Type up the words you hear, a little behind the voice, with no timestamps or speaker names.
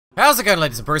How's it going,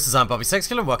 ladies and bruisers? I'm Bobby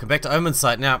Sixkilla and welcome back to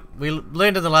Omensight. Now, we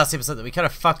learned in the last episode that we kind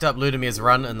of fucked up Ludomir's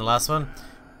run in the last one.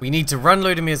 We need to run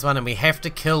Ludomir's one and we have to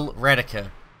kill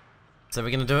Radika. So we're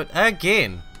going to do it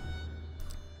again.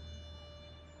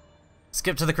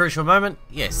 Skip to the crucial moment?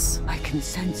 Yes. I can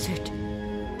sense it.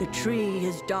 The tree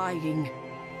is dying.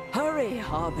 Hurry,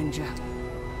 Harbinger.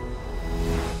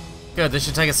 Good, this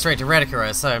should take us straight to Radika, I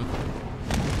assume.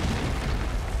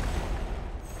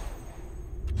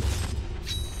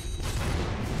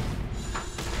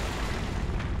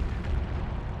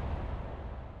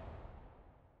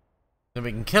 Then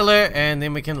we can kill her, and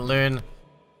then we can learn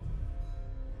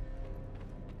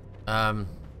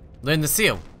the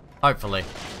seal, hopefully.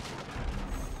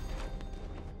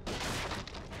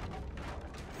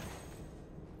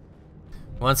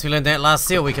 Once we learn that last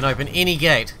seal, we can open any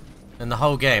gate in the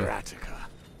whole game. Radika.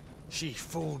 She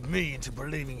fooled me into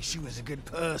believing she was a good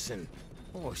person.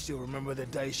 Oh, I still remember the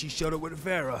day she showed up with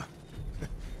Vera.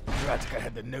 Radika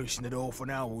had the notion that orphan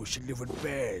owls should live with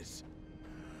bears.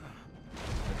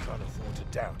 I can't afford to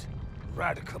doubt.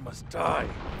 Radika must die.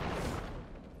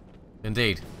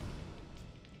 Indeed.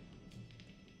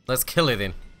 Let's kill her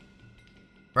then.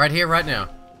 Right here, right now.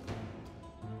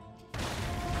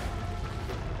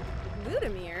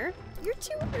 Ludimir, you're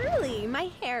too early. My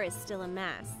hair is still a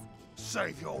mess.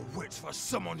 Save your wits for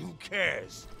someone who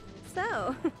cares.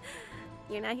 So,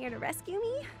 you're not here to rescue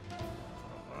me?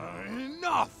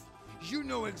 Enough! You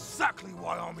know exactly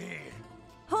why I'm here.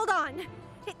 Hold on.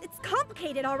 It's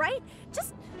complicated, all right?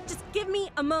 Just give me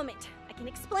a moment. I can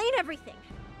explain everything.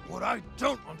 What I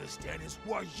don't understand is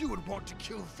why you would want to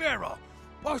kill Vera.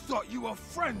 I thought you were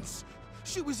friends.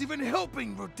 She was even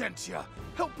helping Rodentia,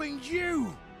 helping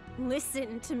you.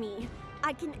 Listen to me.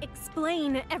 I can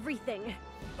explain everything.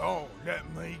 Oh, let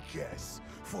me guess.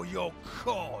 For your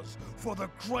cause, for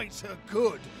the greater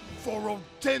good, for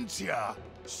Rodentia.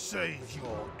 Save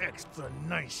your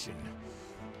explanation.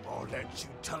 I'll let you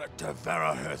tell it to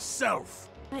Vera herself.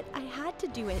 But I had to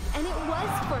do it, and it was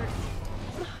for...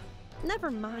 Never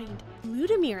mind.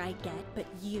 Ludimir I get, but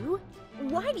you?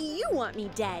 Why do you want me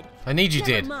dead? I need you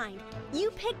dead. Never mind.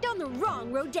 You picked on the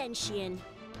wrong Rodentian.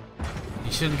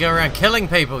 You shouldn't go around killing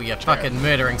people, you fucking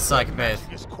murdering psychopath.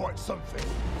 It's quite something.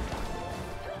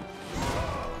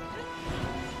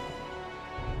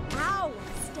 Ow!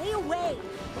 Stay away!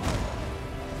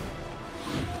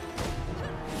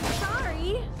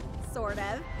 Sorry. Sort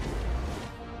of.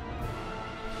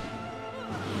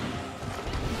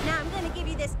 Now I'm gonna give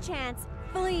you this chance.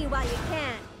 Flee while you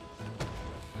can.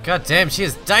 God damn, she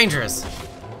is dangerous.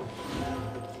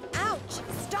 Ouch!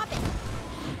 Stop it!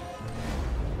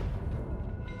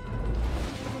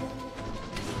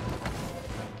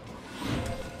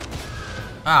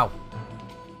 Ow.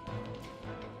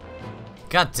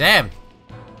 God damn.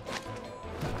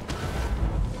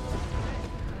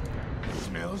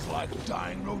 Smells like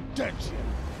dying Rodentia.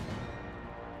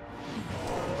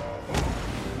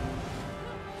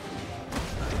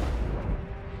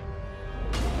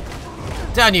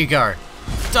 Down you go.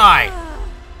 Die.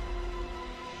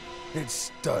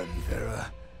 It's done, Vera.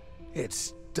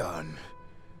 It's done.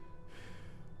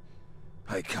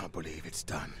 I can't believe it's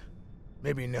done.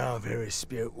 Maybe now Vera's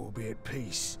spirit will be at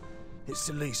peace. It's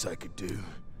the least I could do.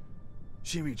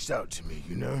 She reached out to me,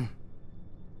 you know?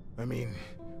 I mean,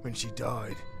 when she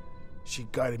died, she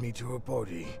guided me to her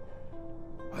body.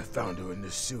 I found her in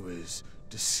the sewers,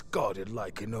 discarded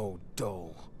like an old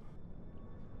doll.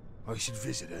 I should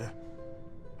visit her.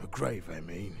 Her grave, I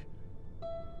mean.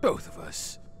 Both of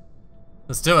us.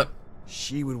 Let's do it.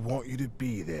 She would want you to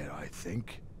be there, I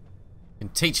think.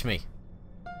 And teach me.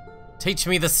 Teach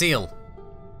me the seal.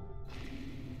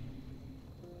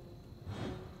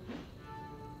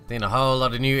 Then a whole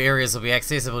lot of new areas will be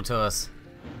accessible to us.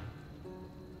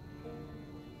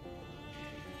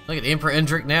 Look at Emperor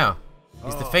Indrik now.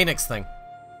 He's the Phoenix thing.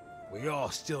 We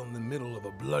are still in the middle of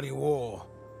a bloody war.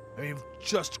 And we've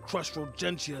just crushed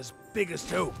Rodentia's biggest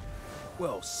hope.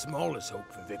 Well, smallest hope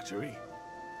for victory.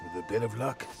 With a bit of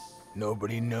luck,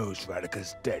 nobody knows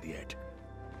Radika's dead yet.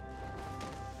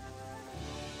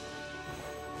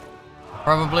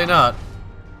 Probably not.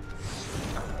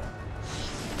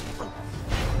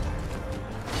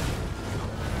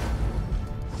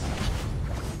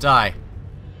 Die.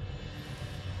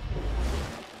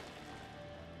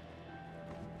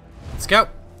 Let's go.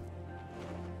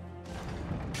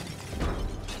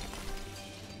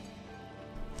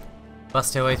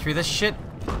 Bust our way through this shit.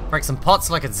 Break some pots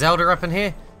like it's Zelda up in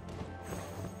here.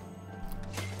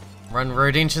 Run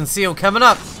Rodentian seal coming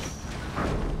up.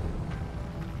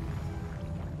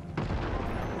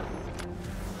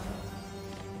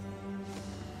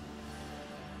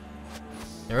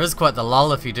 There is quite the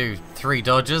lull if you do 3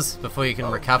 dodges before you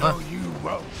can recover. No, you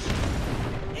won't.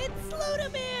 It's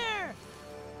Ludimir!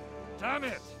 Damn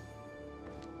it!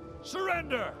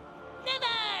 Surrender! Never!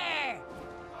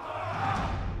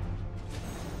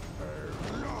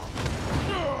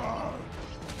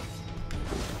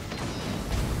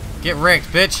 Get wrecked,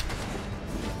 bitch.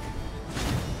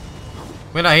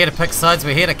 We're not here to pick sides,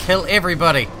 we're here to kill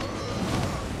everybody.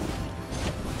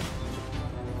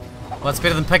 What's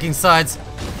better than picking sides?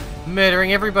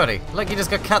 Murdering everybody. Look, you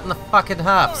just got cut in the fucking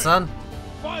half, son.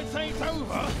 Fight ain't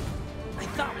over! I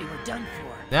thought we were done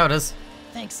for. Now it is.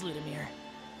 Thanks, Ludimir.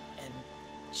 And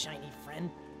shiny friend.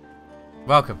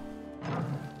 Welcome.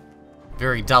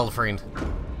 Very dull friend.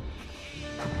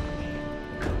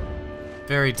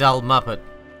 Very dull muppet.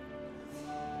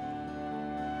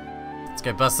 Let's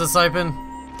go bust this open.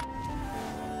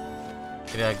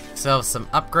 Get ourselves some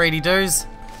upgradey doos.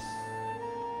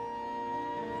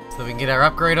 So we can get our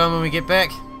upgrade on when we get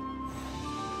back.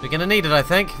 We're gonna need it, I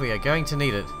think. We are going to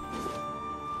need it.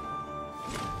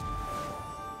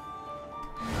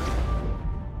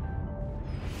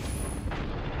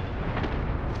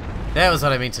 That was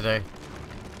what I meant to do.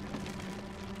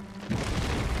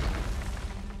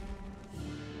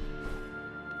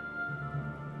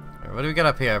 Alright, what do we got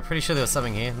up here? I'm pretty sure there was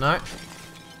something here. No.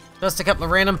 Just a couple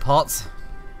of random pots.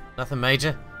 Nothing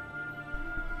major.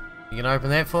 You gonna open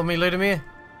that for me, Ludimir?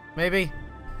 Maybe?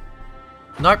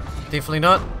 Nope, definitely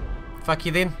not. Fuck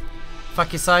you then.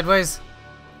 Fuck you sideways.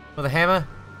 With a hammer.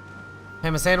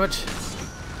 Hammer sandwich.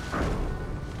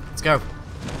 Let's go.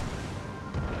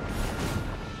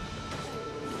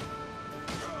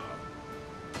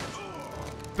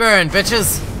 Burn,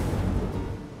 bitches!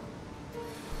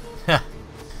 Ha.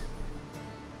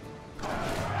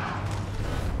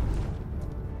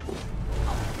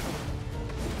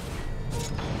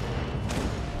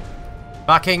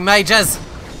 Fucking mages!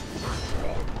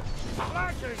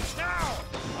 Flanking now!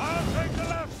 I'll take the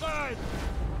left side!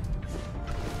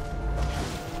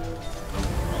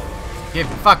 Get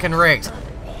fucking wrecked.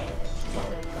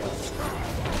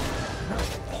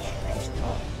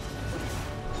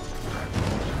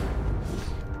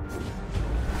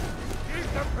 Keep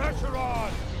the pressure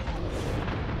on!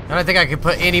 I don't think I can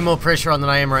put any more pressure on than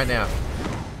I am right now.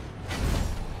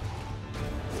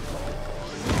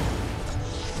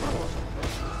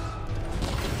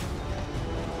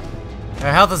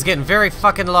 Our health is getting very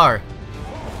fucking low.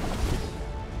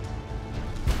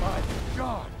 My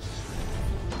God!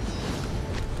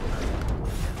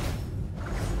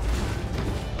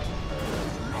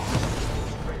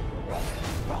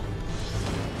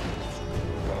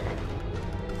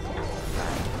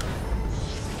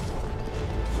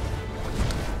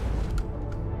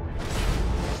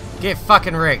 Get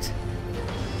fucking wrecked.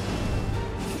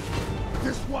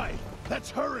 This way.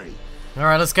 Let's hurry.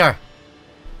 Alright, let's go.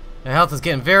 Our health is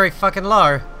getting very fucking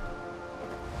low.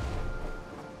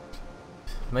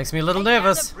 Makes me a little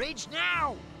nervous. The bridge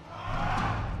now!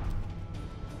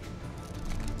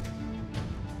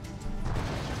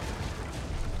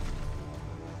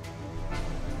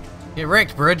 Get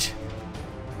wrecked, bridge.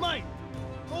 Mate,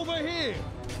 over here.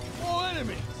 More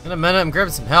enemies. In a minute, I'm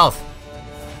grabbing some health.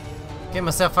 Get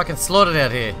myself fucking slaughtered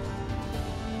out here.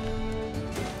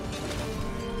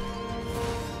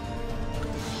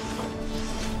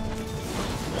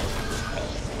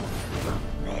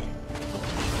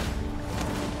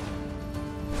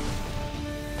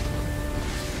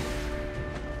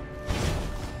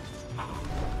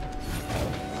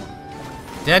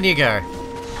 Down you go.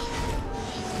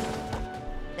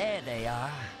 There they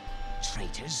are,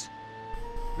 traitors.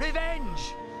 Revenge!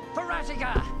 For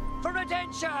Rattica! For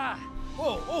Redentia!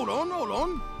 Oh, hold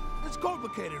on. It's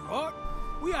complicated, right?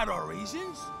 We had our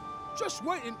reasons. Just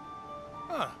waiting.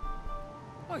 Huh.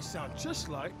 I sound just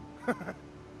like...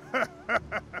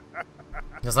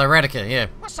 Just like Rattica, yeah.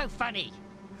 What's so funny?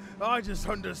 I just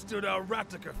understood how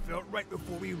Rattica felt right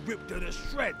before we ripped her to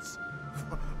shreds.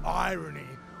 Irony.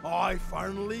 I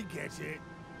finally get it.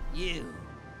 You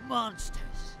monsters.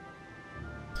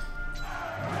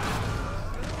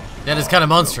 That is kind of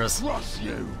monstrous. Cross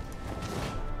you.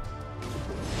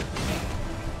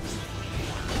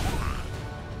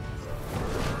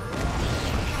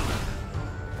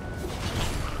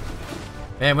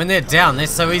 Man, when they're down, they're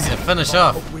so easy to finish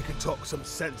off. Hope we can talk some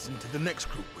sense into the next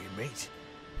group we meet.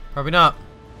 Probably not.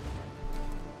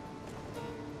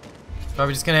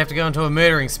 Probably just gonna have to go into a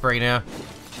murdering spree now.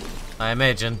 I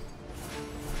imagine.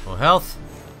 More health.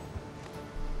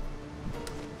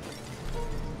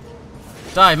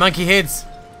 Die, monkey heads!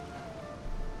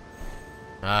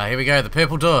 Ah, here we go, the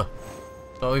purple door.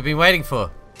 That's what we've been waiting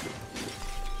for.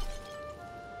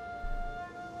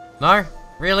 No?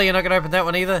 Really? You're not gonna open that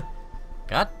one either?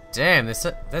 God damn, that's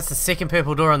the second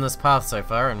purple door on this path so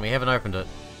far, and we haven't opened it.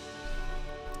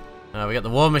 Oh, we got the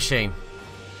war machine.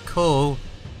 Cool.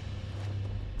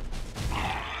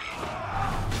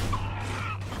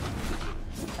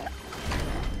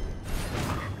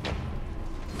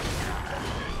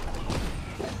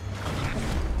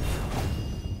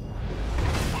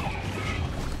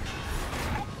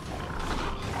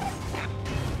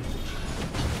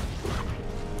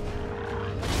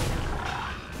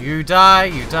 You die,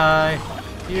 you die.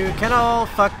 You can all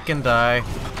fucking die.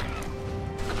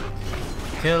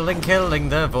 Killing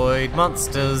the void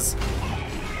monsters.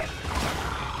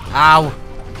 Ow.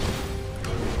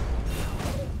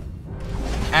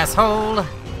 Asshole.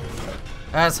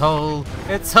 Asshole.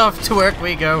 It's off to work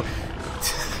we go.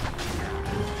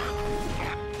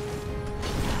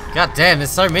 God damn,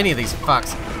 there's so many of these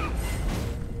fucks.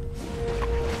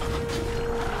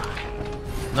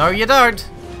 No, you don't.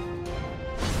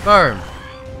 Boom.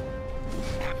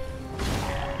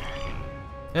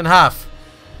 In half.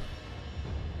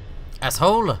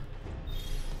 Asshole.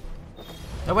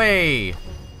 Away.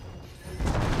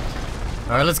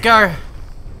 Alright, let's go.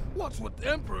 What's with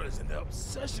emperors and their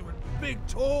obsession with big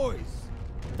toys?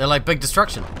 They're like big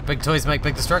destruction. Big toys make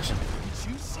big destruction.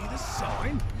 Did you see the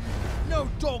sign? No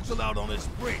dogs allowed on this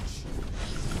bridge.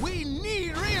 We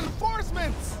need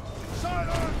reinforcements.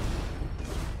 Silence!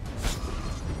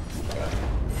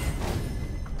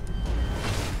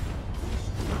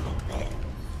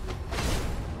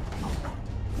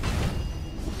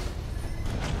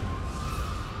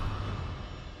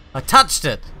 I touched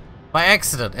it by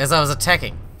accident as I was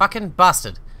attacking. Fucking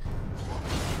bastard.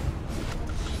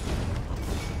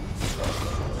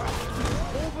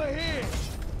 Over here.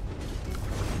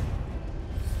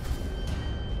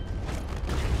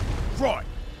 Right.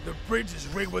 The bridge is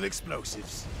rigged with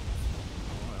explosives.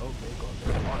 I hope they got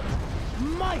their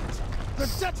might. The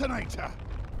detonator.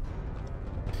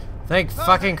 Thank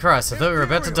fucking Christ, I thought we were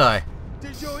about to die.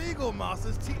 Did your eagle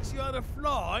masters teach you how to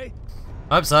fly?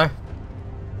 Hope so.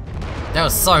 That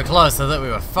was so close, I thought we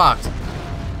were fucked.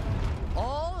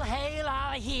 All hail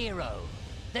our hero,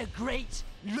 the great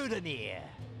Ludimir.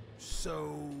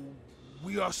 So,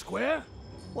 we are square?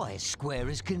 Why, as square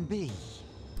as can be.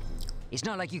 It's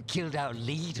not like you killed our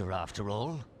leader, after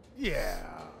all. Yeah.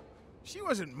 She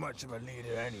wasn't much of a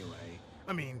leader anyway.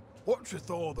 I mean, what's with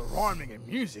all the rhyming and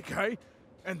music, eh?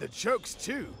 And the jokes,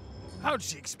 too. How'd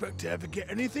she expect to ever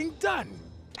get anything done?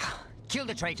 Kill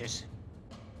the traitors.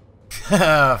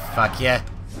 Oh, fuck yeah.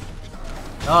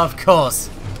 Of course.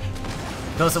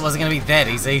 Of course it wasn't going to be that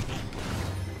easy.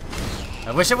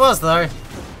 I wish it was, though.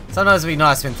 Sometimes it'd be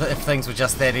nice when if things were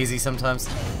just that easy sometimes.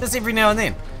 Just every now and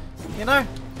then. You know?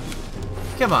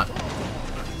 Come on.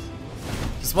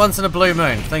 Just once in a blue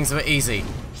moon, things were easy.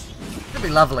 It'd be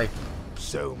lovely.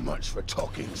 So much for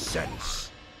talking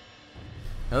sense.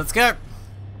 Now let's go.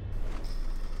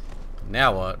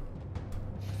 Now what?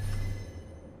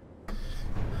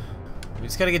 We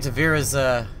just gotta get to Vera's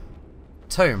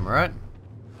tomb, right?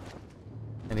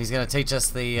 And he's gonna teach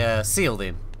us the seal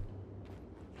then.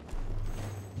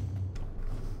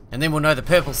 And then we'll know the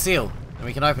purple seal, and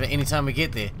we can open it anytime we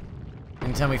get there.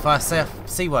 Anytime we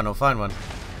see one or find one.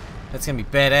 That's gonna be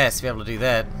badass to be able to do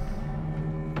that.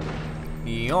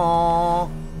 Yaw.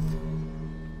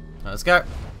 Let's go.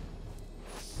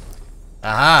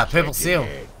 Aha, purple seal.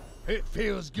 It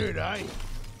feels good, eh?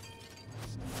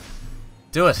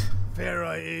 Do it.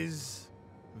 Vera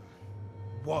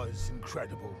was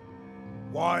incredible.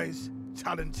 Wise,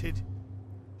 talented.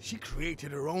 She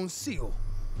created her own seal.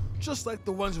 Just like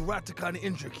the ones Ratika and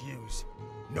Indrik use.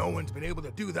 No one's been able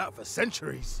to do that for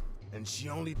centuries. And she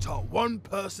only taught one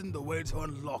person the way to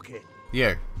unlock it.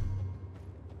 You.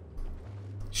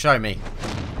 Show me.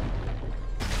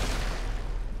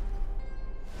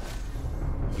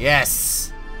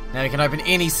 Yes! Now we can open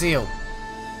any seal.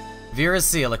 Vera's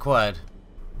seal acquired.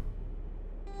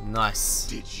 Nice.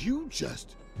 Did you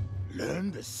just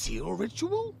learn the seal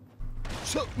ritual?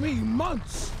 Took me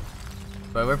months.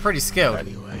 But we're pretty skilled.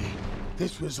 Anyway,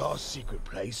 this was our secret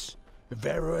place.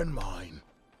 Vera and mine.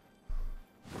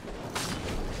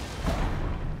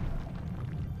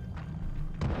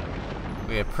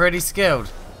 We are pretty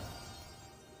skilled.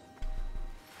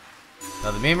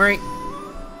 Another memory.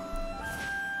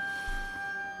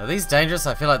 Are these dangerous?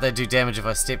 I feel like they do damage if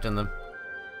I stepped in them.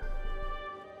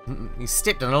 You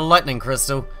stepped in a lightning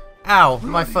crystal. Ow,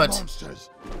 my Bloody foot. Monsters.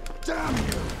 Damn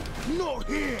you! Not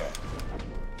here!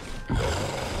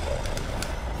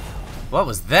 What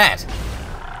was that?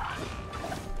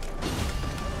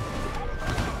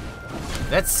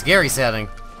 That's scary sounding.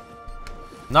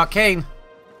 Not keen.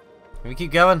 Can we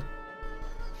keep going?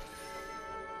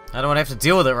 I don't want to have to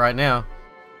deal with it right now.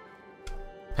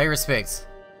 Pay respects.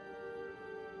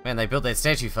 Man, they built that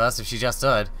statue fast if she just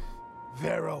died.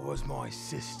 Vera was my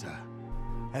sister.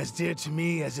 As dear to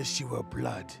me as if she were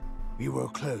blood. We were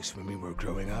close when we were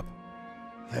growing up.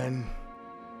 Then,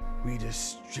 we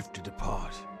just drifted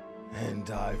apart. And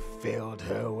I failed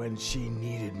her when she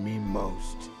needed me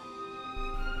most.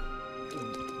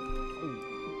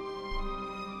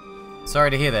 Sorry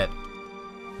to hear that.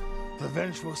 The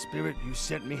vengeful spirit you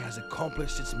sent me has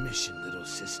accomplished its mission, little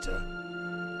sister.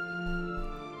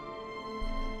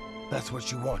 That's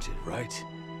what you wanted, right?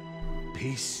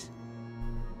 Peace?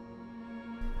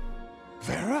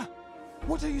 Vera?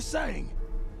 What are you saying?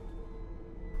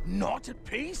 Not at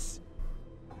peace?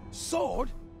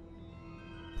 Sword?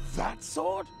 That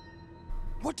sword?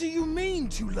 What do you mean,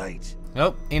 too late?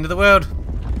 Oh, end of the world.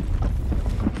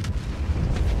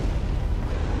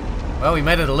 Well, we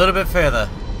made it a little bit further.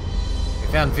 We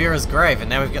found Vera's grave, and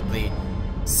now we've got the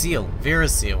seal,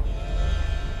 Vera's seal.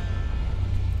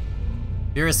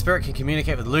 Vera's spirit can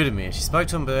communicate with Ludimir. She spoke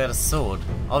to him about a sword.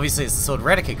 Obviously, it's the sword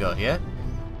Radica got, yeah?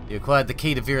 You acquired the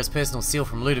key to Vera's personal seal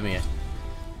from Ludimir.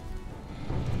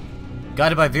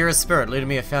 Guided by Vera's spirit,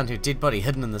 Ludimir found her dead body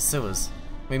hidden in the sewers.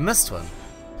 We missed one.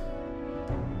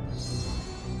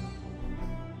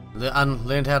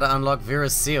 Learned how to unlock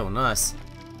Vera's seal. Nice.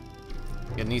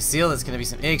 Got a new seal. That's going to be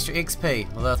some extra XP.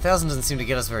 Although 1,000 doesn't seem to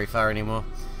get us very far anymore.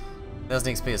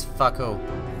 1,000 XP is fuck all.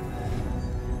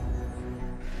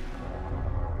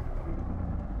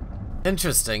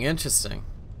 Interesting, interesting.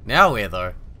 Now where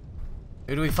though?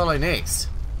 Who do we follow next?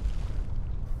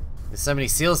 There's so many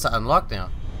seals to unlock now.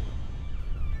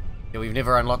 Yeah, we've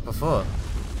never unlocked before.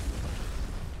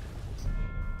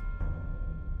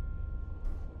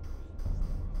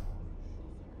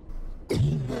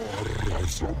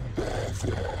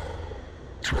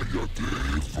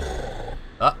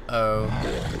 Uh-oh.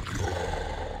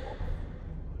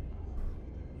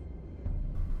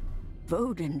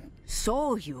 Voden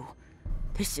saw you.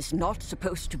 This is not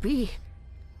supposed to be.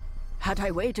 Had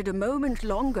I waited a moment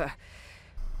longer,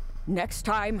 next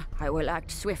time I will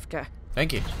act swifter.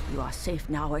 Thank you. You are safe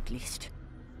now, at least.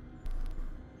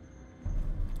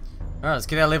 Alright, let's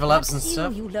get our level ups and What seal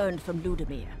stuff. you learned from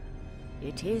Ludimir?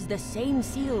 It is the same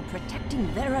seal protecting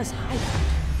Vera's hideout.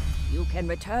 You can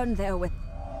return there with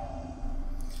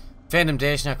Phantom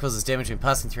Dash now causes damage when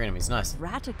passing through enemies. Nice.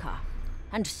 Radica,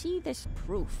 and see this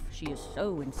proof she is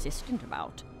so insistent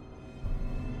about.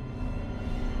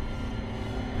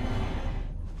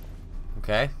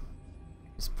 Okay.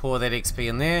 Just pour that XP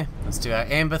in there. Let's do our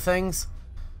amber things.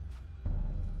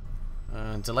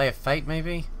 Delay of fate,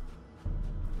 maybe?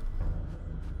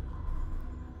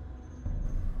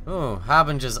 Oh,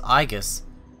 Harbinger's Aegis.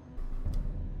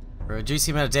 Reduce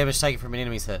the amount of damage taken from an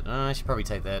enemy's hit. Oh, I should probably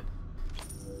take that.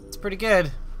 It's pretty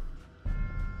good.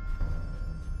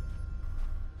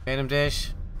 Phantom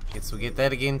Dash. Guess we'll get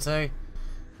that again too.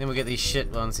 Then we'll get these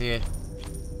shit ones here.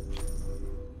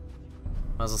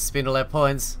 Might as well spend all our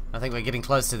points. I think we're getting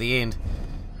close to the end.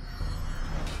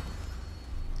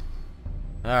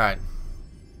 Alright.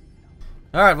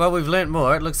 Alright, well we've learnt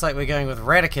more. It looks like we're going with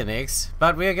Radica next.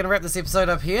 But we are going to wrap this episode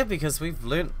up here because we've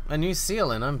learnt a new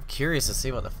seal and I'm curious to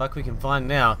see what the fuck we can find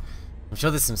now. I'm sure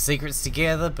there's some secrets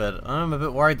together, but I'm a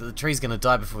bit worried that the tree's going to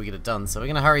die before we get it done. So we're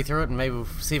going to hurry through it and maybe we'll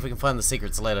see if we can find the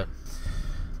secrets later.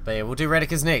 But yeah, we'll do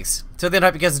Radica's next. Till then,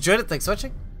 hope you guys enjoyed it. Thanks for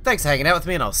watching. Thanks for hanging out with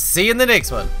me and I'll see you in the next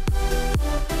one.